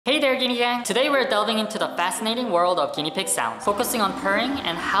Hey there, GuineaGang! Today we're delving into the fascinating world of guinea pig sounds, focusing on purring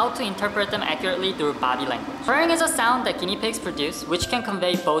and how to interpret them accurately through body language. Purring is a sound that guinea pigs produce which can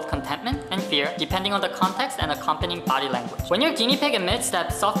convey both contentment and fear depending on the context and accompanying body language. When your guinea pig emits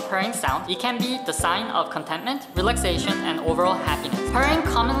that soft purring sound, it can be the sign of contentment, relaxation, and overall happiness. Purring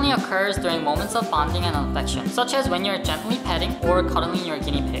commonly occurs during moments of bonding and affection, such as when you're gently petting or cuddling your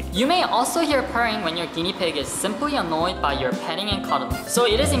guinea pig. You may also hear purring when your guinea pig is simply annoyed by your petting and cuddling, so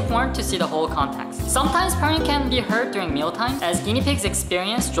it is important to see the whole context. Sometimes purring can be heard during mealtime as guinea pigs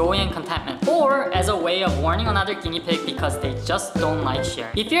experience joy and contentment, or as a way of warning another guinea pig because they just don't like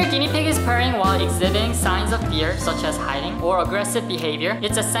sharing. If your guinea pig is purring while exhibiting signs of fear such as hiding or aggressive behavior,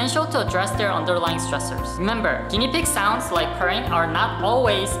 it's essential to address their underlying stressors. Remember, guinea pig sounds like purring are not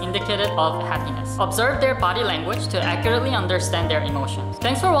always indicative of happiness. Observe their body language to accurately understand their emotions.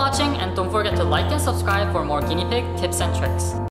 Thanks for watching, and don't forget to like and subscribe for more guinea pig tips and tricks.